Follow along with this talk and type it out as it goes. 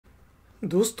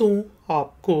दोस्तों,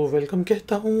 आपको वेलकम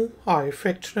कहता हूँ आई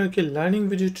फैक्शनर के लर्निंग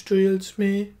वीडियो ट्यूटोरियल्स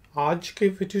में। आज के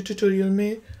वीडियो ट्यूटोरियल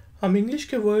में हम इंग्लिश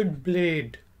के वर्ड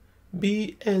ब्लेड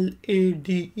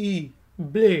BLADE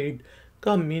ब्लेड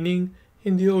का मीनिंग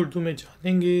हिंदी और उर्दू में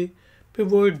जानेंगे। फिर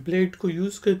वर्ड ब्लेड को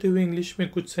यूज़ करते हुए इंग्लिश में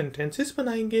कुछ सेंटेंसेस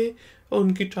बनाएंगे और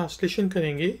उनकी ट्रांसलेशन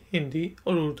करेंगे हिंदी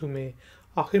और उर्दू में।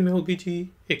 आखिर में होगी जी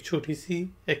एक छोटी सी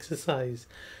एक्सरसाइज।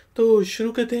 तो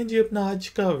शुरू करते हैं जी अपना आज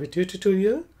का वीडियो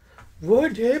ट्यूटोरियल।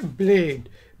 वर्ड है ब्लेड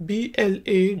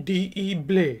BLADE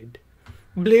ब्लेड।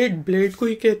 ब्लेड को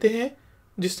ही कहते हैं।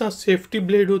 जिस तरह सेफ्टी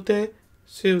ब्लेड होता है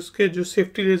से उसके जो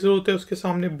सेफ्टी रेजर होता है उसके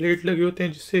सामने ब्लेड लगे होते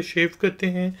हैं जिससे शेव करते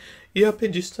हैं, या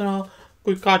फिर जिस तरह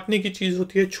कोई काटने की चीज़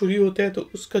होती है छुरी होता है तो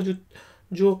उसका जो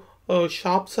जो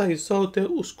शार्प सा हिस्सा होता है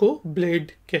उसको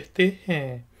ब्लेड कहते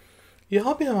हैं।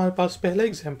 यहाँ पे हमारे पास पहला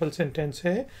एग्जाम्पल सेंटेंस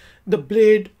है, the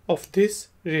blade of this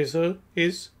razor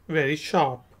is very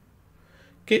sharp.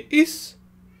 कि इस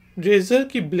रेज़र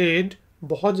की ब्लेड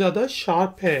बहुत ज़्यादा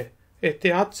शार्प है,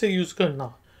 एहतियात से यूज़ करना।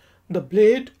 The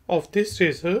blade of this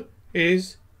razor is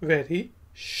very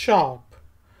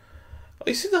sharp.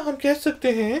 इसी तरह हम कह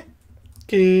सकते हैं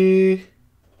कि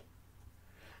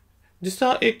जिस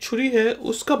तरह एक छुरी है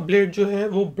उसका ब्लेड जो है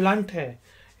वो ब्लंट है,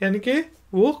 यानी कि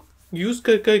वो यूज़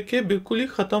कर करके बिल्कुल ही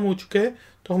ख़त्म हो चुका है।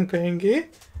 तो हम कहेंगे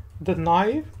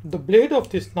the blade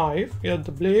of this knife या the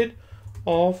blade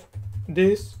of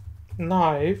this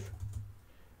knife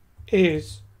is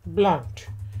blunt.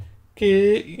 कि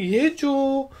ये जो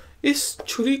इस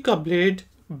छुरी का ब्लेड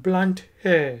ब्लंट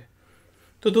है।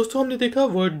 तो दोस्तों हमने देखा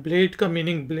वर्ड ब्लेड का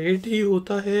मीनिंग ब्लेड ही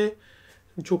होता है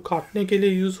जो काटने के लिए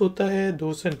यूज़ होता है।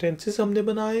 दो सेंटेंसेस हमने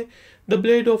बनाए, the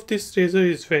blade of this razor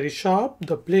is very sharp,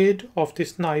 the blade of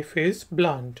this knife is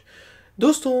blunt.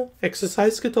 दोस्तों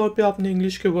एक्सरसाइज के तौर पे आपने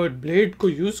इंग्लिश के वर्ड ब्लेड को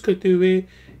यूज़ करते हुए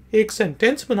एक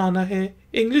सेंटेंस बनाना है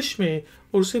इंग्लिश में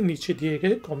और उसे नीचे दिए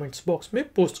गए कमेंट्स बॉक्स में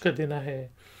पोस्ट कर देना है।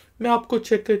 मैं आपको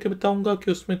चेक करके बताऊंगा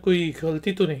कि उसमें कोई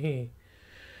गलती तो नहीं।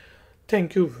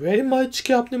 थैंक यू वेरी मच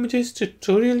कि आपने मुझे इस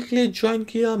ट्यूटोरियल के लिए ज्वाइन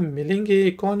किया। मिलेंगे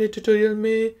एक और नए ट्यूटोरियल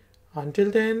में।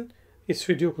 अंटिल देन इस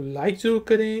वीडियो को लाइक ज़रूर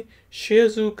करें, शेयर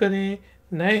ज़रूर करें।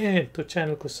 नए हैं तो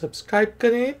चैनल को सब्सक्राइब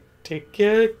करें। Take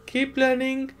care, keep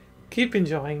learning, keep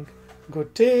enjoying.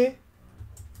 Good day.